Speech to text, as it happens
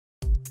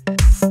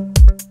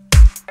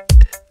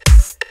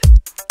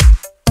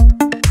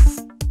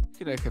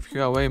Here I have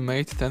HUAWEI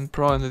Mate 10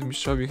 Pro, and let me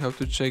show you how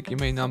to check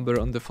IMEI number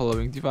on the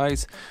following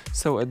device.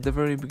 So at the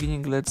very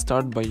beginning, let's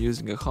start by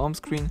using a home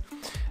screen,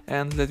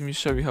 and let me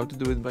show you how to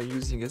do it by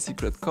using a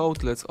secret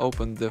code. Let's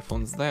open the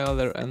phone's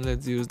dialer and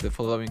let's use the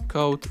following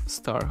code: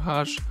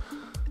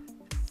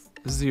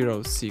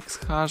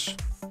 *#06#,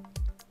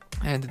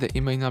 and the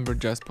IMEI number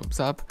just pops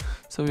up,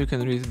 so you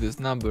can read this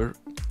number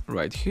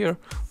right here.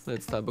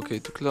 Let's tap OK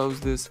to close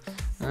this.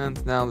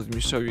 And now let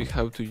me show you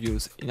how to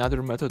use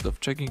another method of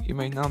checking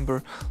IMEI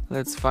number.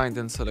 Let's find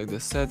and select the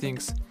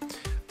settings,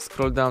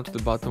 scroll down to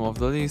the bottom of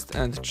the list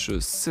and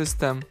choose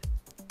System.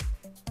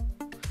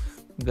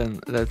 Then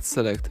let's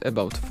select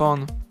About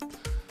Phone,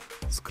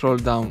 scroll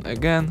down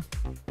again,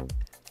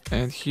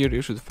 and here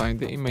you should find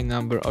the IMEI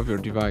number of your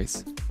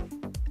device.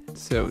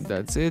 So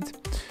that's it.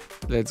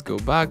 Let's go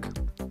back.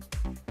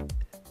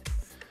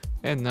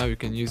 And now you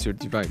can use your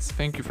device.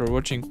 Thank you for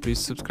watching. Please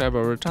subscribe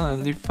our channel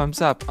and leave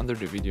thumbs up under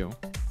the video.